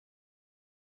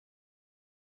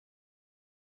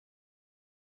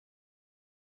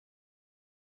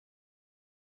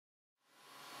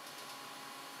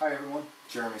Hi everyone,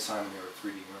 Jeremy Simon here at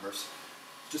 3D Universe.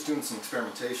 Just doing some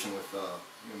experimentation with a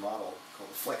new model called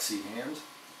the Flexy-Hand,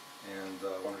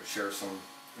 and wanted to share some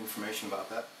information about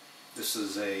that. This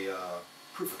is a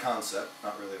proof of concept,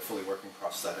 not really a fully working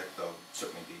prosthetic, though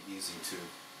certainly be easy to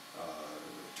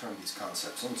turn these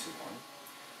concepts into one.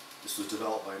 This was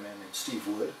developed by a man named Steve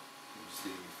Wood, who's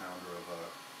the founder of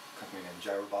a company named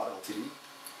Gyrobot Ltd.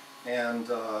 And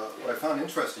what I found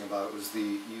interesting about it was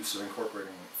the use of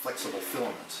incorporating flexible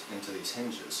filament into these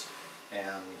hinges.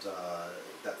 And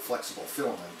that flexible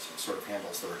filament sort of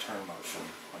handles the return motion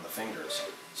on the fingers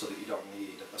so that you don't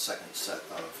need a second set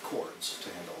of cords to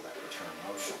handle that return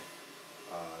motion.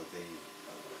 The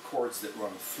cords that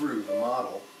run through the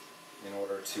model in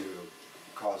order to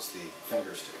cause the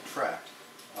fingers to contract,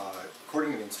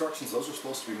 according to the instructions, those are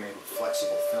supposed to be made with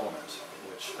flexible filament,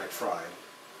 which I tried.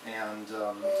 And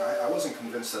I wasn't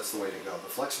convinced that's the way to go.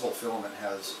 The flexible filament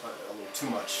has a little too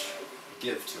much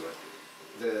give to it.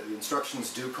 The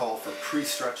instructions do call for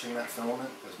pre-stretching that filament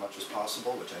as much as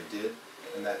possible, which I did,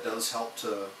 and that does help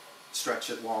to stretch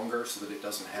it longer so that it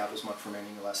doesn't have as much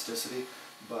remaining elasticity,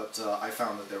 but I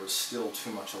found that there was still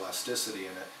too much elasticity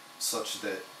in it, such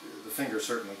that the finger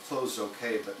certainly closed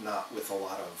okay, but not with a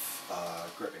lot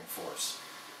of gripping force.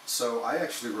 So I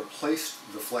actually replaced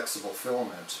the flexible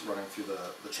filament running through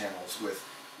the channels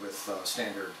with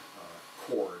standard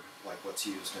cord, like what's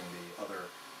used in the other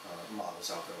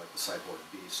models out there, like the Cyborg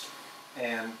Beast.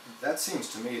 And that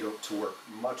seems to me to work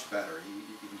much better.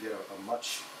 You can get a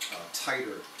much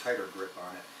tighter grip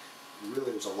on it.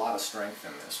 Really, there's a lot of strength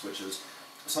in this, which is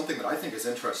something that I think is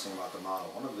interesting about the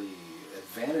model. One of the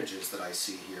advantages that I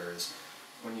see here is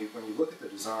when you look at the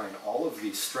design, all of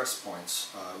these stress points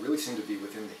really seem to be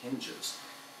within the hinges,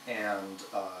 and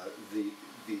the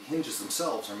hinges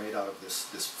themselves are made out of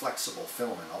this flexible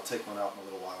filament. I'll take one out in a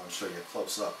little while and show you a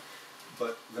close-up.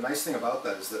 But the nice thing about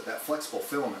that is that flexible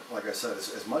filament, like I said,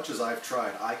 as much as I've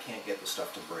tried, I can't get the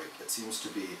stuff to break. It seems to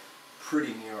be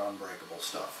pretty near unbreakable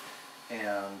stuff.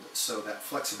 And so that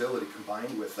flexibility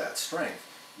combined with that strength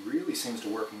really seems to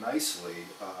work nicely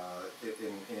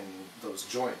in those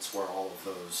joints where all of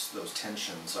those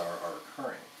tensions are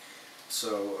occurring.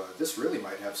 So this really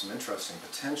might have some interesting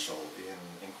potential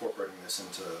in incorporating this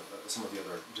into some of the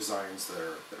other designs that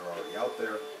are already out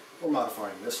there, or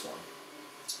modifying this one.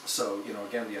 So, you know,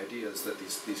 again, the idea is that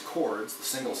these cords, the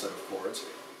single set of cords,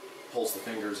 pulls the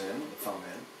fingers in, the thumb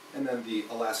in, and then the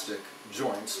elastic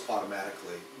joints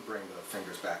automatically bring the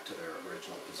fingers back to their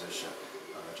original position,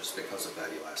 just because of that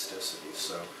elasticity.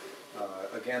 So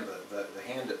again, the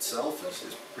hand itself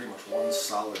is pretty much one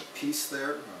solid piece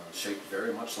there, shaped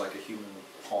very much like a human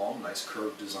palm, nice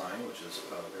curved design, which is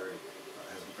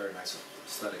has a very nice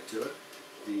aesthetic to it.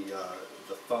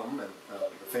 The thumb and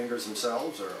the fingers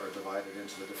themselves are divided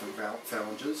into the different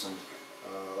phalanges, and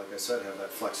like I said, have that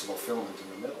flexible filament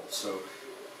in the middle. So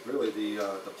really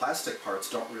the plastic parts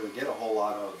don't really get a whole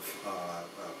lot of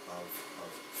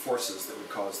forces that would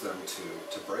cause them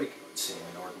to break, it would seem,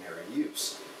 in ordinary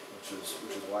use, which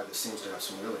is why this seems to have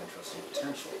some really interesting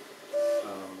potential.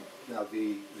 Now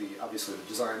obviously the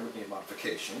design would need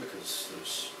modification because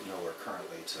there's nowhere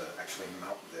currently to actually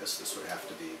mount this. This would have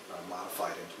to be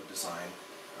modified into a design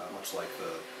much like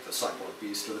the Cyborg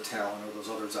Beast or the Talon or those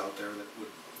others out there that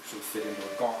would actually fit into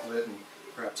a gauntlet, and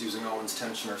perhaps using Owen's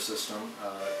tensioner system,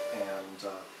 and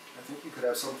I think you could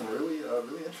have something really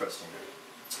interesting there.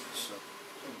 So,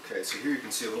 okay, so here you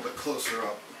can see a little bit closer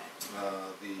up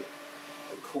the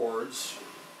cords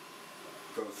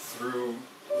go through,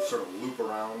 sort of loop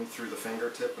around through the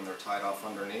fingertip, and they're tied off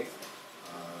underneath.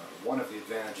 One of the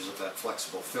advantages of that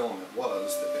flexible filament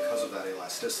was that because of that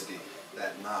elasticity,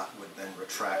 that knot would then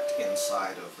retract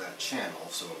inside of that channel,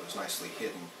 so it was nicely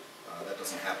hidden. That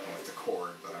doesn't happen with the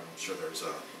cord, but I'm sure there's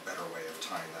a better way of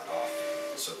tying that off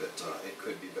so that it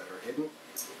could be better hidden.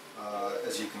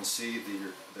 As you can see,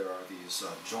 there are these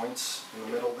joints in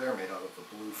the middle there made out of the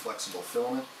blue flexible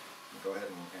filament. Go ahead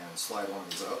and slide one of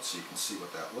these out so you can see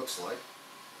what that looks like.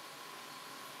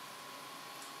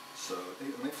 So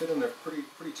they fit in there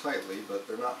pretty tightly, but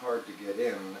they're not hard to get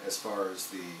in as far as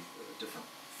the different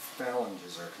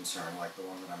phalanges are concerned, like the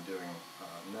one that I'm doing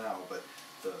now. But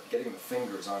getting the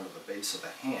fingers onto the base of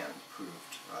the hand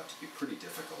proved to be pretty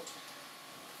difficult,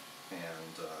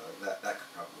 and that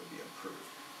could probably be improved.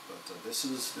 But this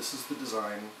is the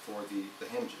design for the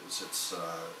hinges. It's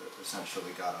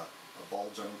essentially got a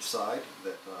bulge on each side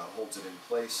that holds it in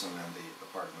place, and then the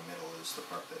part in the middle is the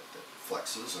part that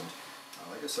flexes. And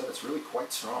like I said, it's really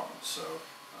quite strong. So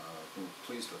I've been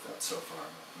pleased with that so far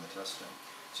in the testing.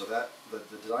 So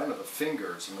the design of the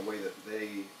fingers and the way that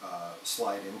they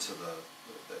slide into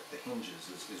the hinges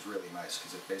is really nice,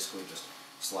 because it basically just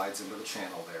slides into the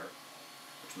channel there,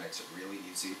 which makes it really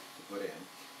easy to put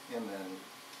in, and then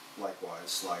likewise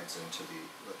slides into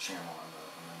the channel on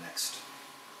the next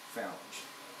phalange.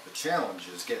 The challenge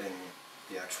is getting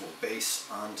the actual base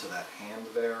onto that hand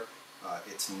there.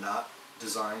 It's not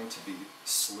designed to be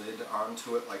slid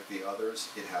onto it like the others.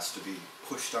 It has to be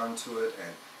pushed onto it,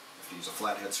 and if you use a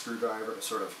flathead screwdriver to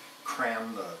sort of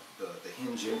cram the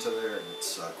hinge into there, and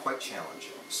it's quite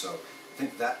challenging. So I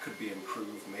think that could be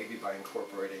improved maybe by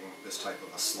incorporating this type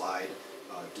of a slide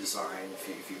design.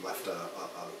 If you left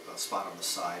a spot on the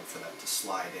side for that to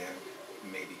slide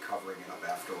in, maybe covering it up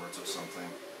afterwards or something,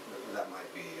 that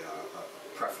might be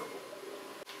preferable.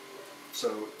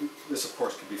 So this, of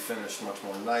course, could be finished much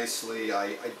more nicely.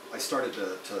 I started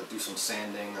to do some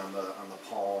sanding on the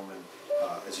palm, and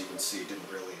as you can see,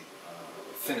 didn't really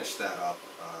finish that up.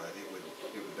 It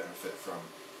would benefit from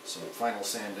some final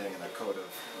sanding and a coat of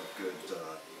good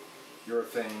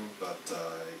urethane, but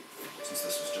since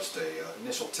this was just a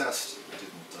initial test, I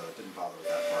didn't bother with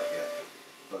that part yet.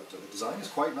 But the design is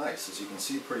quite nice, as you can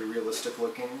see, pretty realistic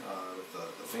looking, with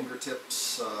the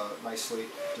fingertips nicely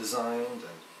designed,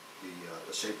 and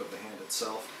the shape of the hand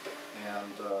itself.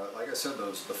 And like I said,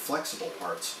 the flexible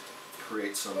parts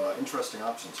create some interesting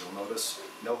options. You'll notice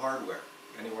no hardware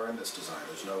anywhere in this design.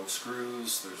 There's no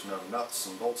screws, there's no nuts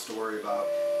and bolts to worry about.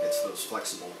 It's those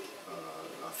flexible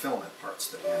filament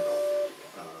parts that handle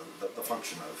the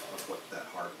function of what that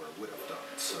hardware would have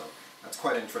done. So that's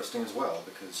quite interesting as well,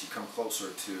 because you come closer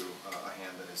to a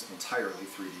hand that is entirely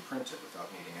 3D printed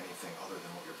without needing anything other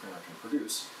than what your printer can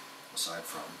produce, aside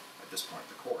from, at this point,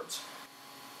 the cords.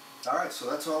 Alright, so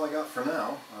that's all I got for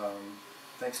now.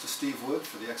 Thanks to Steve Wood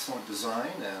for the excellent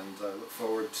design, and I look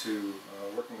forward to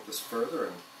working with this further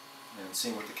and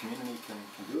seeing what the community can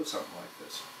do with something like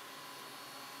this.